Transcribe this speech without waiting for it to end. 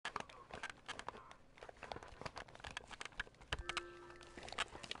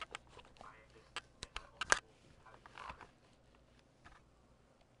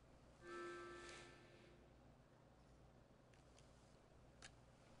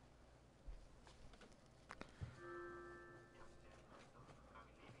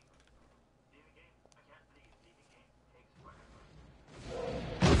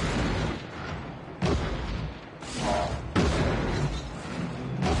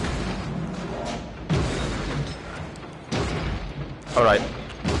Alright.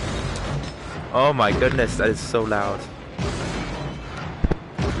 Oh my goodness, that is so loud.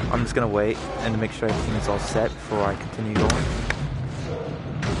 I'm just gonna wait and make sure everything is all set before I continue going.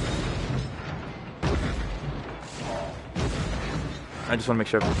 I just want to make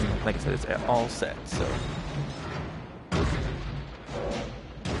sure everything, like I said, is all set, so...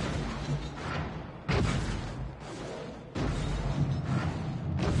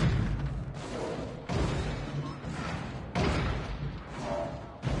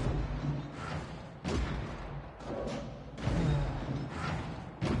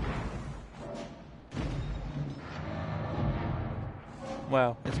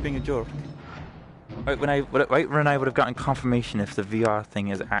 Wow, it's being a jerk. Right when I would have gotten confirmation if the VR thing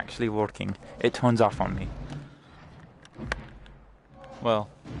is actually working, it turns off on me. Well,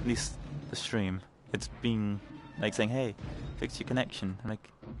 at least the stream. It's being like saying, "Hey, fix your connection." I'm like,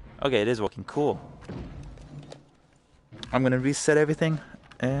 okay, it is working. Cool. I'm gonna reset everything,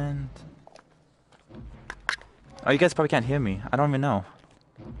 and oh, you guys probably can't hear me. I don't even know.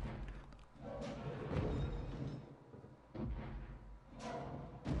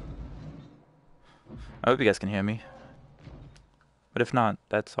 I hope you guys can hear me. But if not,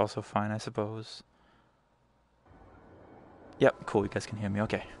 that's also fine, I suppose. Yep, cool, you guys can hear me,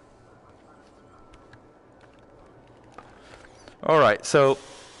 okay. Alright, so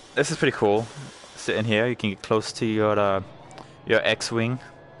this is pretty cool. Sitting here, you can get close to your X-Wing.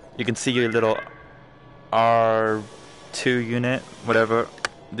 You can see your little R2 unit, whatever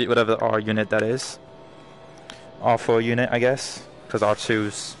the R unit that is. R4 unit, I guess, because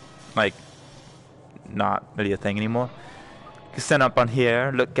R2's like not really a thing anymore. You can stand up on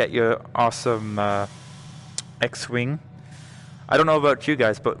here, look at your awesome X-Wing. I don't know about you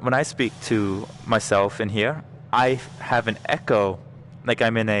guys, but when I speak to myself in here, I have an echo, like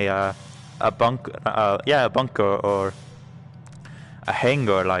I'm in a bunker, a bunker or a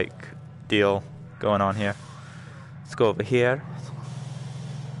hangar like deal going on here. Let's go over here.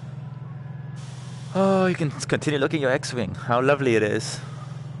 Oh, you can continue looking at your X-Wing. How lovely it is.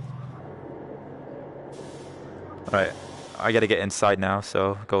 Alright, I gotta get inside now,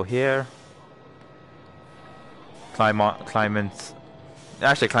 so go here. Climb in.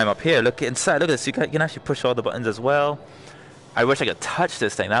 Actually, climb up here. Look inside. Look at this. You can actually push all the buttons as well. I wish I could touch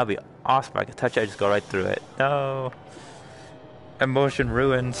this thing. That would be awesome. If I could touch it, I just go right through it. No. Emotion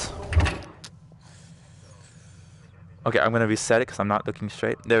ruins. Okay, I'm gonna reset it because I'm not looking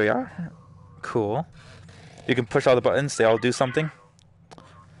straight. There we are. Cool. You can push all the buttons. They all do something.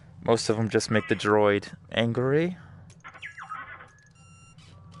 Most of them just make the droid angry.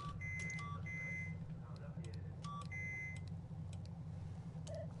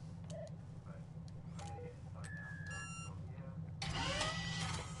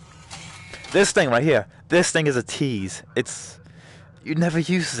 This thing right here. This thing is a tease. You never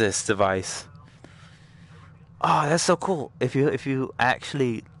use this device. Oh, that's so cool. If you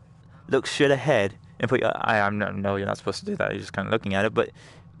actually look straight ahead and put your eye, no, you're not supposed to do that. You're just kind of looking at it, but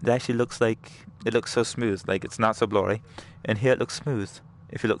it actually looks so smooth. Like it's not so blurry. And here it looks smooth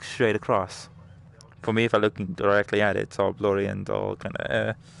if you look straight across. For me, if I'm looking directly at it, it's all blurry and all kind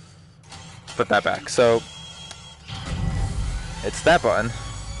of. Put that back. So it's that button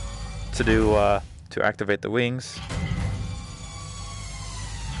to do to activate the wings.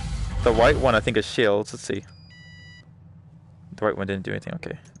 The white one, I think, is shields. Let's see. The white one didn't do anything.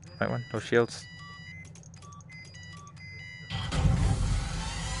 Okay, white one, no shields.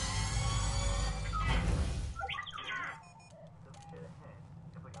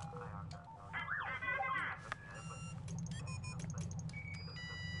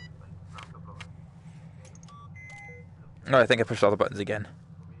 Oh, I think I pushed all the buttons again.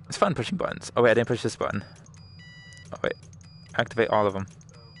 It's fun pushing buttons. Oh wait, I didn't push this button. Oh wait, activate all of them.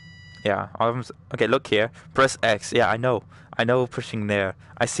 Yeah, all of them. Okay, look here. Press X. Yeah, I know pushing there.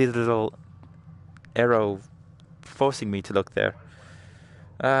 I see the little arrow forcing me to look there.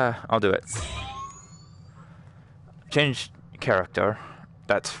 I'll do it. Change character.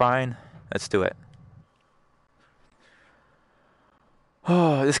 That's fine. Let's do it.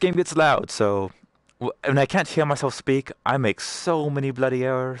 Oh, this game gets loud, so when I can't hear myself speak, I make so many bloody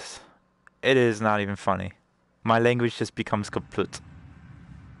errors. It is not even funny. My language just becomes kaput.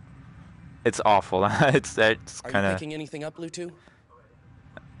 It's awful. it's kind of. Are you picking anything up, Bluetooth?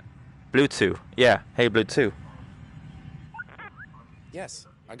 Bluetooth. Yeah. Hey, Bluetooth. Yes,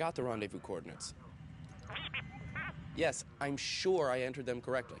 I got the rendezvous coordinates. Yes, I'm sure I entered them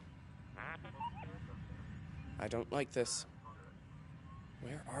correctly. I don't like this.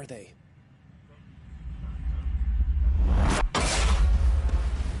 Where are they?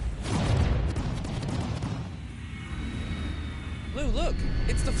 look!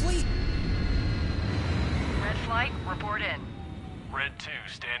 It's the fleet! Red Flight, report in. Red 2,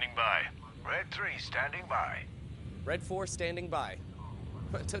 standing by. Red 3, standing by. Red 4 standing by.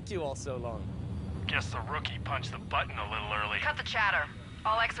 What took you all so long? Guess the rookie punched the button a little early. Cut the chatter.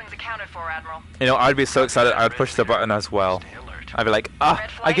 All X-Wings accounted for, Admiral. You know, I'd be so excited I'd push the button as well. I'd be like, ah, Red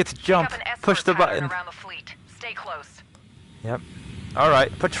I get to Flight, jump, pick up an escort push the pattern button. around the fleet. Stay close. Yep.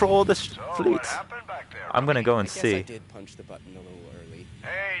 Alright, patrol the So fleet. what happened back there? I'm gonna go and I guess I see. did punch the button a little early.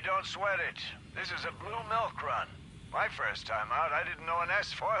 Hey, don't sweat it. This is a blue milk run. My first time out, I didn't know an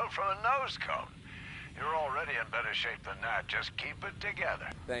S-foil from a nose cone. You're already in better shape than that. Just keep it together.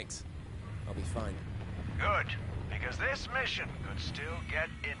 Thanks. I'll be fine. Good, because this mission could still get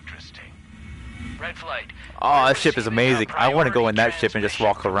interesting. Red Flight. Oh, that ship is amazing. I want to go in that ship and just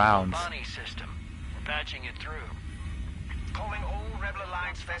walk around. Bonnie system. We're patching it through. Calling all Rebel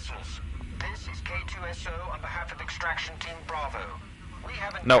Alliance vessels. This is K2SO on behalf of Extraction Team Bravo. We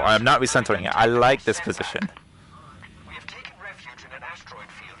have No, I'm not recentering it. I like this position. We have taken refuge in an asteroid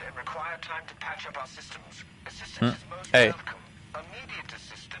field and require time to patch up our systems. Assistance is most Hey. welcome. Immediate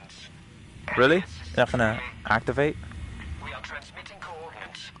assistance. Really? Any assistance You're not gonna we- activate? We are transmitting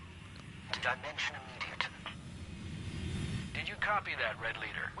coordinates to Dimension Immediate. Did you copy that, Red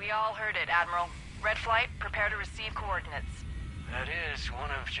Leader? We all heard it, Admiral. Red Flight, prepare to receive coordinates. That is one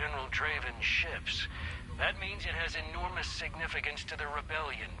of General Draven's ships. That means it has enormous significance to the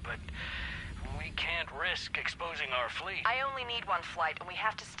rebellion, but we can't risk exposing our fleet. I only need one flight, and we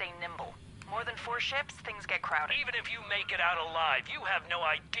have to stay nimble. More than 4 ships, things get crowded. Even if you make it out alive, you have no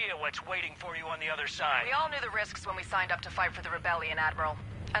idea what's waiting for you on the other side. We all knew the risks when we signed up to fight for the rebellion, Admiral.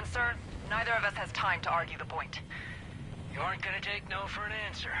 And sir, neither of us has time to argue the point. You aren't gonna take no for an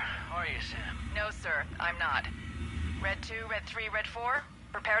answer, are you, Sam? No, sir, I'm not. Red 2, Red 3, Red 4,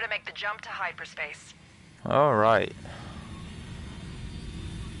 prepare to make the jump to hyperspace. Alright.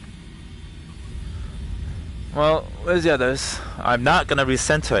 Well, where's the others? I'm not gonna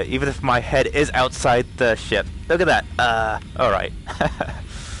recenter it, even if my head is outside the ship. Look at that. Alright.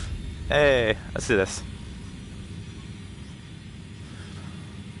 Hey, let's do this.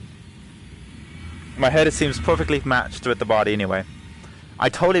 My head seems perfectly matched with the body anyway. I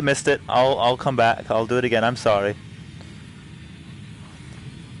totally missed it. I'll come back. I'll do it again. I'm sorry.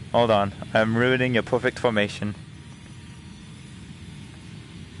 Hold on. I'm ruining your perfect formation.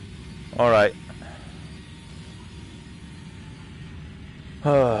 Alright.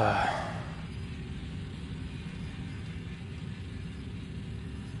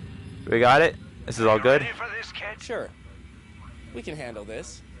 We got it? This is all You good? ready for this, kid? Sure. We can handle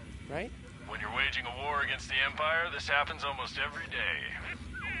this, right? When you're waging a war against the Empire, this happens almost every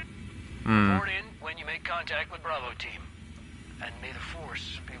day. Hmm. Report in when you make contact with Bravo Team. And may the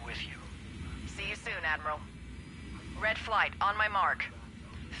Force be with you. See you soon, Admiral. Red Flight, on my mark.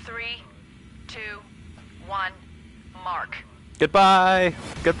 3, 2, 1, mark. Goodbye!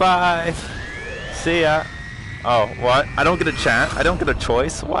 Goodbye! See ya! Oh, what? I don't get a chance? I don't get a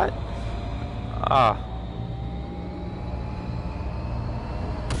choice? What? Ah.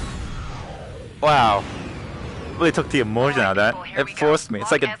 Wow. Really took the emotion out of that. Here It we go. forced me.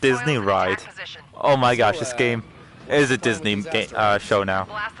 It's like a Lock Disney S-foils in ride. attack position. Oh my gosh, So, this game is a what's the plan Disney with these asteroids? show now.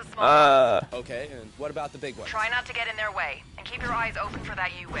 Blast the small Okay, and what about the big ones? Try not to get in their way, and keep your eyes open for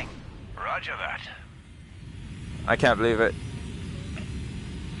that U-wing. Roger that. I can't believe it.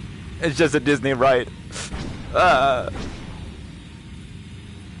 It's just a Disney ride.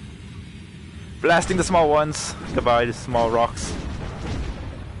 Blasting the small ones. Goodbye, the small rocks.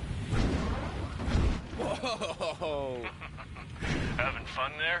 Whoa! Having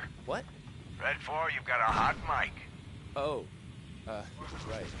fun there? What? Red 4, you've got a hot mic. Oh.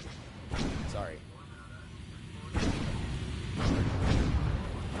 Right. Sorry.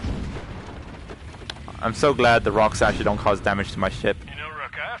 I'm so glad the rocks actually don't cause damage to my ship. You know,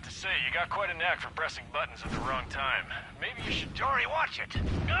 Rook, I have to say, you got quite a knack for pressing buttons at the wrong time. Maybe you should... Dory, watch it.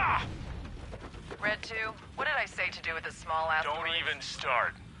 Ah! Red 2, what did I say to do with the small asteroid? Don't even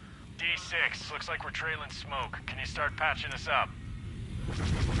start. D6, looks like we're trailing smoke. Can you start patching us up?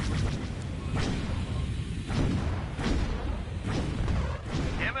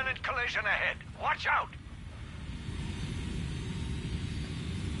 Imminent collision ahead. Watch out.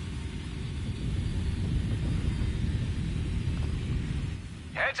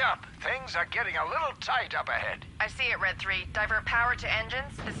 Heads up. Things are getting a little tight up ahead. I see it, Red 3. Divert power to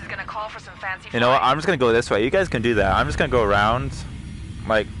engines. This is gonna call for some fancy You know what? flying. I'm just gonna go this way. You guys can do that. I'm just gonna go around.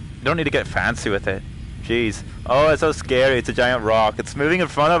 Like, you don't need to get fancy with it. Jeez. Oh, it's so scary. It's a giant rock. It's moving in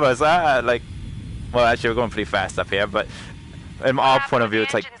front of us. Ah, like, well, actually, we're going pretty fast up here, but in What our happened point of with view, the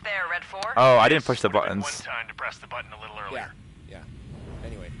it's like, engines there, Red 4? oh, I didn't push the Would've been buttons. one time to press the button a little earlier. Yeah.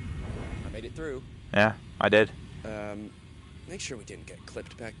 made it through. Yeah, I did. Make sure we didn't get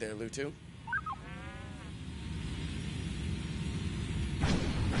clipped back there, Lutu.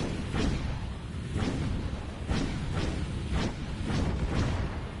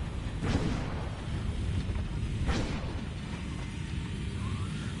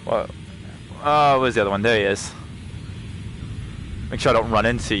 What? Oh, where's the other one? There he is. Make sure I don't run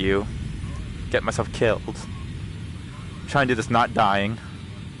into you. Get myself killed. Try and do this not dying.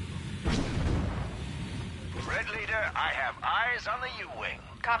 Red Leader, I have eyes on the U-Wing.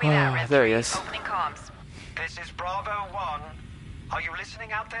 Copy that, Red there he 3. is. Opening comms. This is Bravo 1. Are you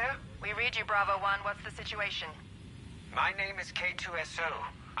listening out there? We read you, Bravo 1. What's the situation? My name is K2SO.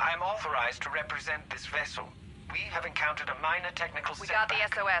 I am authorized to represent this vessel. We have encountered a minor technical We got the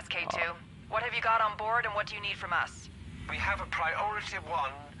setback. SOS, K2. What have you got on board and what do you need from us? We have a priority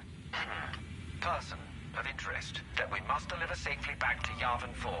 1 person of interest that we must deliver safely back to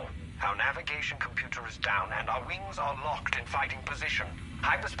Yavin 4. Our navigation computer is down and our wings are locked in fighting position.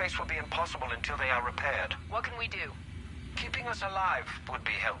 Hyperspace will be impossible until they are repaired. What can we do? Keeping us alive would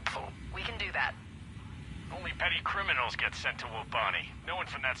be helpful. We can do that. Only petty criminals get sent to Wobani. No one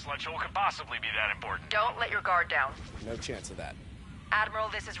from that sludge hole could possibly be that important. Don't let your guard down. No chance of that. Admiral,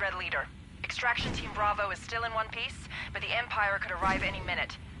 this is Red Leader. Extraction Team Bravo is still in one piece, but the Empire could arrive any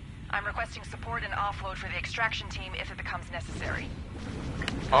minute. I'm requesting support and offload for the extraction team if it becomes necessary.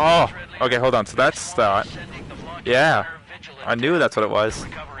 Oh, okay, hold on. So that's that. Yeah, I knew that's what it was.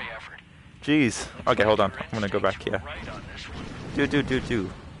 Jeez. Okay, hold on. I'm gonna go back here. Do.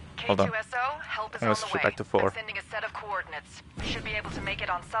 Hold on. K2SO, help is I'm on gonna the switch way. back to 4. I'm sending a set of coordinates. We should be able to make it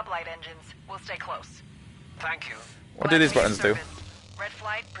on sublight engines. We'll stay close. Thank you. What do these buttons do? Red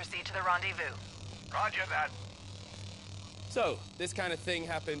Flight, proceed to the rendezvous. Roger that. So, this kind of thing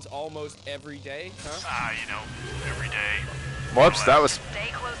happens almost every day, huh? You know, every day. Whoops, that was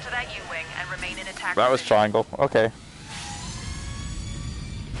Stay close to that U-wing and remain in attack that was position. triangle. Okay.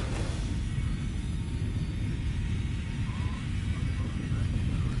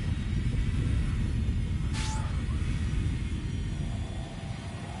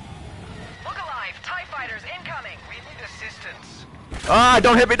 Look alive! TIE fighters incoming! We need assistance. Ah,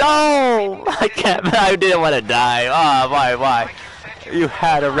 don't hit me! No! I can't. I didn't want to die. Ah, why? You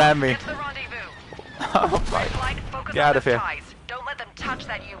had to ram me. Get to the rendezvous. Oh my. Red Flight, focus Get on out of the here. ties. Don't let them touch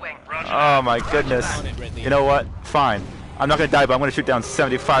that U-wing. Oh my goodness. On it, Red Leader. You know what? Fine. I'm not gonna die, but I'm gonna shoot down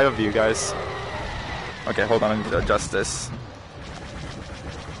 75 of you guys. Okay, hold on. I need to adjust this.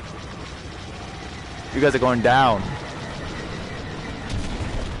 You guys are going down.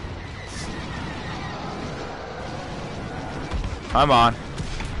 I'm on.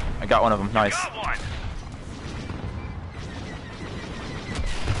 I got one of them. Nice. Got one.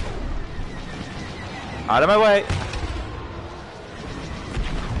 Out of my way.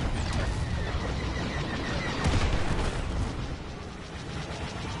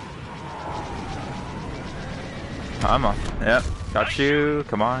 I'm on. Yep. Got you.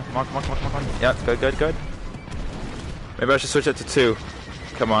 Come on. Come on. Yep. Good. Maybe I should switch it to 2.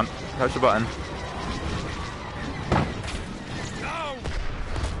 Come on. Touch the button.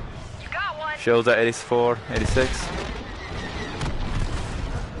 You got one! Shields at 84, 86.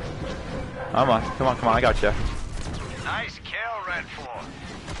 Come on. I got you. Nice kill, Red 4.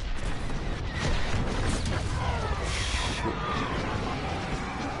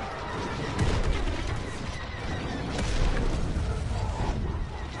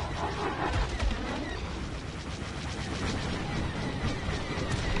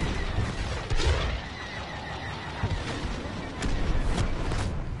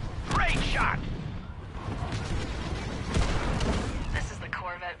 Great shot! This is the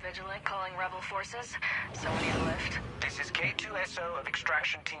Corvette Vigilant calling Rebel forces. Someone need a lift. This is K2SO of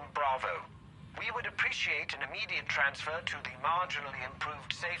Extraction Team Bravo. We would appreciate an immediate transfer to the marginally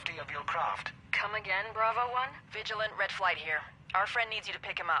improved safety of your craft. Come again, Bravo 1? Vigilant, Red Flight here. Our friend needs you to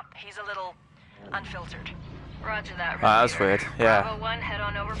pick him up. He's a little unfiltered. Roger that, Red Ah, that's Leader. weird. Yeah. Bravo 1, head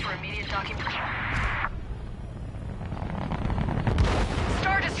on over for immediate docking.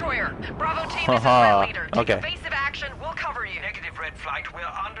 Star Destroyer! Bravo team, this is Red Leader. Take Okay. evasive action, we'll cover you. Negative, Red Flight. We're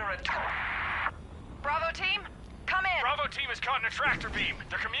under attack. Bravo team, come in! Bravo team is caught in a tractor beam.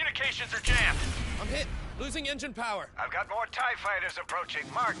 Their communications are jammed. I'm hit. Losing engine power. I've got more TIE fighters approaching.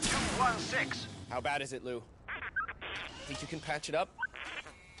 Mark 216. How bad is it, Lou? Think you can patch it up?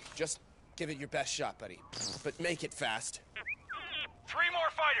 Just give it your best shot, buddy. But make it fast. 3 more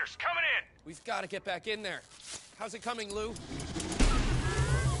fighters coming in. We've got to get back in there. How's it coming, Lou?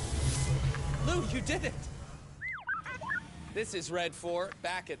 Lou, you did it! This is Red 4,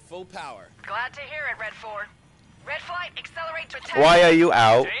 back at full power. Glad to hear it, Red 4. Red Flight, accelerate to attack. Why are you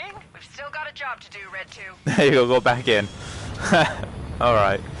out? We've still got a job to do, Red 2. There you go back in.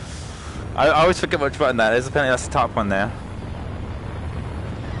 Alright. I always forget which button that is. Apparently that's the top one there.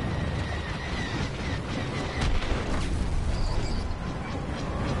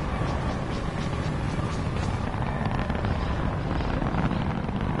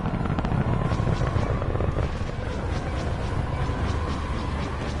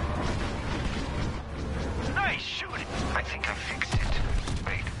 Nice shooting. I think I fixed it.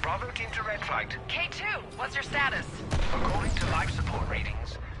 Wait, Bravo team to Red Flight. K2, what's your status? According to life support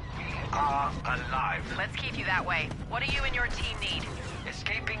ratings, we are alive. Let's keep you that way. What do you and your team need?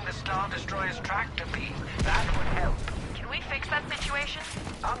 Escaping the Star Destroyer's tractor beam. That would help. Can we fix that situation?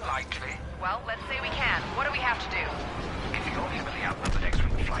 Unlikely. Well, let's say we can. What do we have to do? If your heavily outnumbered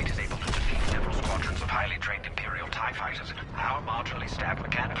X-Wing flight is able to defeat several squadrons of highly trained Imperial TIE fighters, our marginally staffed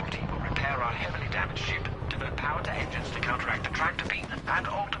mechanical team will repair our heavily damaged ship, divert power to engines to counteract the tractor beam, and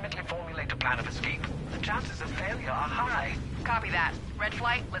ultimately formulate a plan of escape. The chances of failure are high. Copy that. Red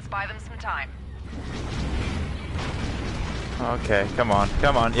Flight, let's buy them some time. Okay, come on,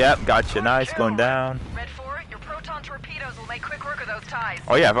 come on. Yep, gotcha. Nice, going down. Red 4, your proton torpedoes will make quick work of those ties.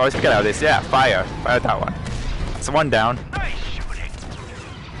 Oh yeah, I've always forget about this. Yeah, fire. Fire that one. That's one down. Nice shooting.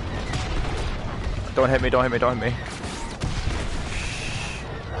 Don't hit me, don't hit me, don't hit me.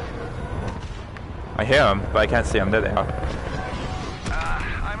 I hear them, but I can't see them. There they are.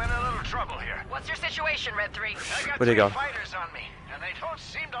 I'm in a little trouble here. What's your situation, Red 3? I got Where'd they three go? fighters on me, and they don't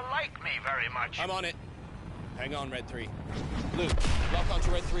seem to like me very much. I'm on it. Hang on, Red 3. Blue, lock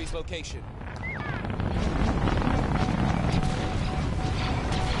onto Red 3's location.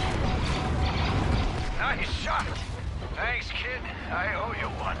 Nice shot. Thanks, kid. I owe you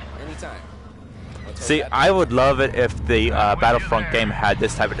one. Anytime. Let's hope See, that- I would love it if the Battlefront game had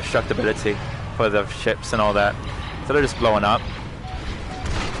this type of destructibility for the ships and all that. So they're just blowing up.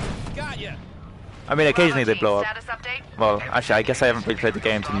 Got ya. I mean, occasionally they blow up. Status update? Well, actually, I guess I haven't replayed the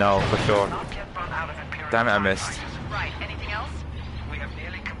game to know for sure. Not yet run out of Imperial Damn it, I TIE missed. fighters. Right, anything else? We have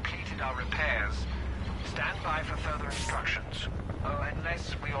nearly completed our repairs. Stand by for further instructions. Oh,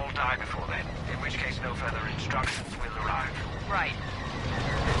 unless we all die before then, in which case no further instructions will arrive. Right.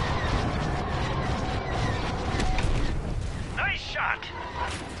 Nice shot.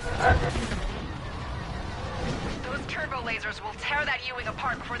 Those turbo lasers will tear that U-wing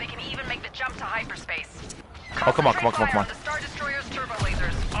apart before they can even make the jump to hyperspace. Oh, come on, come on, come on, come on. Concentrate fire the Star Destroyer's turbo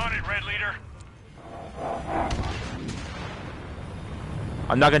lasers. On it, Red Leader.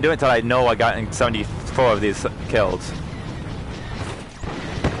 I'm not gonna do it until I know I got 74 of these killed.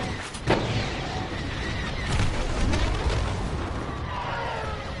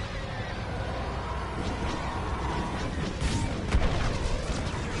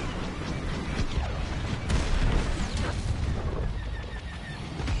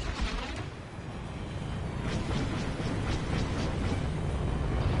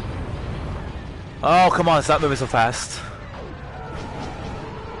 Oh, come on, stop moving so fast.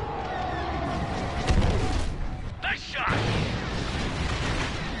 Nice shot.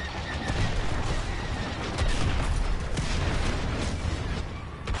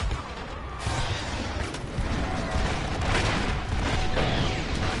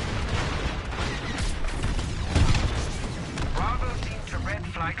 Bravo team to Red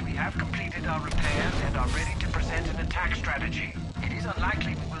Flight, we have completed our repairs and are ready to present an attack strategy. It is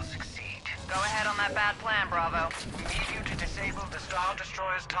unlikely we will succeed. Go ahead on that bad plan, Bravo. We need you to disable the Star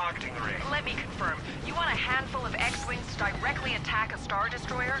Destroyer's targeting array. Let me confirm. You want a handful of X-Wings to directly attack a Star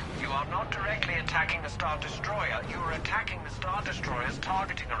Destroyer? You are not directly attacking the Star Destroyer. You are attacking the Star Destroyer's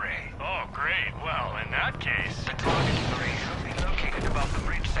targeting array. Oh, great. Well, in that case... The targeting array should be located above the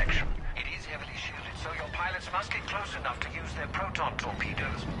bridge section. It is heavily shielded, so your pilots must get close enough to use their proton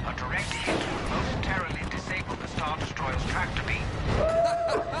torpedoes. A direct hit will momentarily disable the Star Destroyer's tractor beam.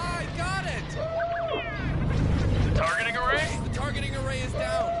 I got it! Targeting array? The targeting array is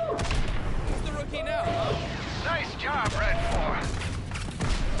down. Who's the rookie now, huh? Nice job, Red 4.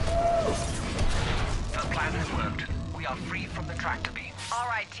 The plan has worked. We are free from the tractor beam. All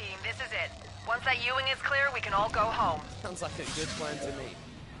right, team, this is it. Once that U-wing is clear, we can all go home. Sounds like a good plan to me.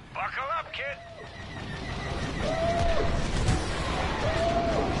 Buckle up, kid.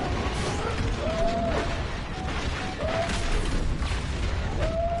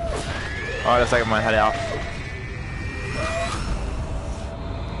 Oh, looks like I'm gonna head off.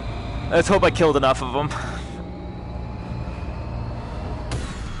 Let's hope I killed enough of them.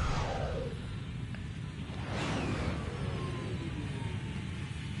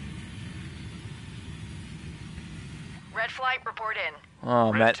 Red Flight, report in.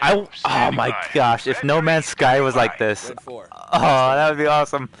 Oh man, Red 2, oh standing my by. gosh, if Red No 3, Man's Sky was like standing this, Red 4. oh, that would be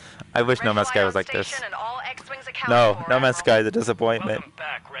awesome. I wish Red No Man's Flight Sky on was like this. station and all X-Wings accounted No, for, No Man's Admiral. Sky is a disappointment. Welcome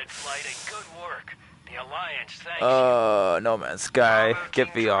back, Red Flight, and good work. The Alliance thanks you. No Man's Sky, Bravo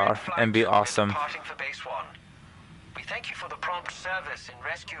get team to VR Red Flight, and be we're awesome. departing for Base 1. We thank you for the prompt service in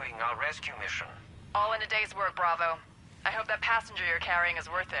rescuing our rescue mission. All in a day's work, Bravo. I hope that passenger you're carrying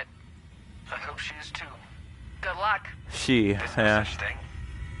is worth it. I hope she is too. Good luck. She, There's no yeah. such thing.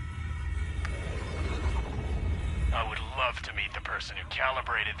 I would love to meet the person who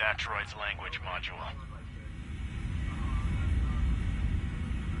calibrated that droid's language module.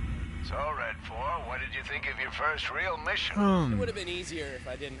 So, Red 4, what did you think of your first real mission? It would have been easier if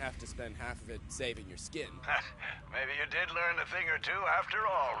I didn't have to spend half of it saving your skin. Maybe you did learn a thing or two after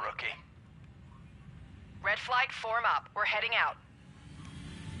all, rookie. Red Flight, form up. We're heading out.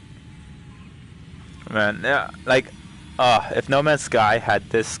 Man, yeah, like, if No Man's Sky had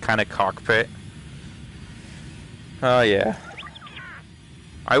this kind of cockpit, oh yeah.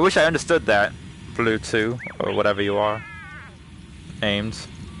 I wish I understood that, Blue 2, or whatever you are, Ames.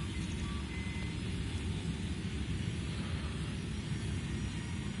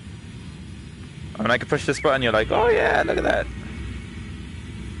 I mean, I could push this button, you're like, oh yeah, look at that.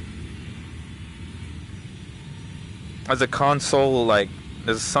 As a console, like,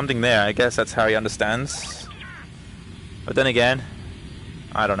 there's something there. I guess that's how he understands. But then again,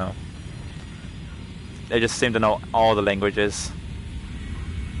 I don't know. They just seem to know all the languages.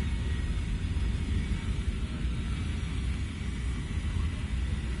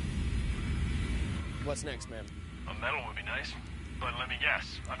 What's next, ma'am? A medal would be nice. But let me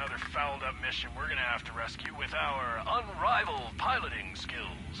guess, another fouled up mission we're gonna have to rescue with our unrivaled piloting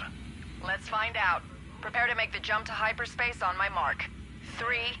skills. Let's find out. Prepare to make the jump to hyperspace on my mark.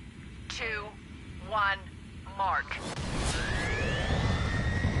 3, 2, 1, mark.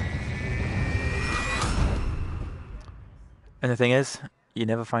 And the thing is, you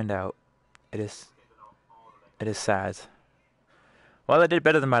never find out. It is sad. Well, I did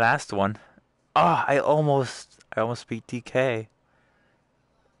better than my last one. Oh, I almost beat DK.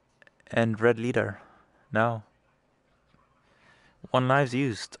 And Red Leader. No. 1 lives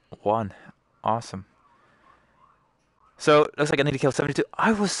used. 1. Awesome. So, looks like I need to kill 72.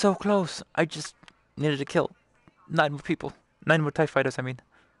 I was so close. I just needed to kill 9 more people. 9 more TIE fighters, I mean.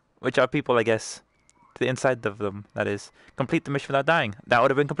 Which are people, I guess. To the inside of them, that is. Complete the mission without dying. That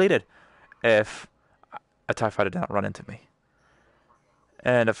would have been completed. If a TIE fighter did not run into me.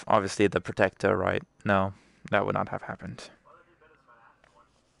 And if, obviously, the Protector, right? No, that would not have happened.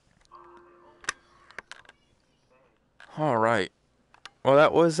 Alright. Well,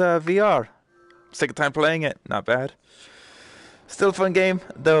 that was VR. Second time playing it. Not bad. Still a fun game,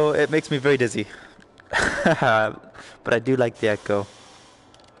 though it makes me very dizzy. But I do like the echo.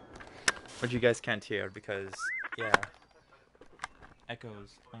 Which you guys can't hear because, yeah.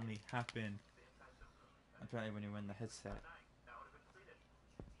 Echoes only happen apparently when you're in the headset.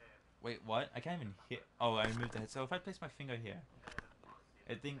 Wait, what? I can't even hear. Oh, I moved the headset. So if I place my finger here,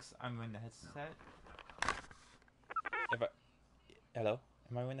 it thinks I'm in the headset. If I... Hello?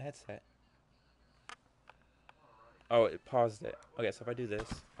 Am I in the headset? Oh, it paused it. Okay, so if I do this...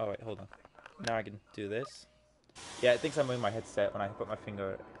 Oh, wait, hold on. Now I can do this. Yeah, it thinks I'm in my headset when I put my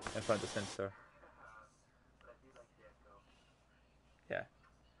finger in front of the sensor. Yeah.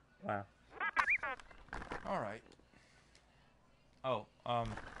 Wow. Alright. Oh, I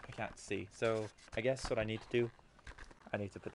can't see. So, I guess what I need to do... I need to put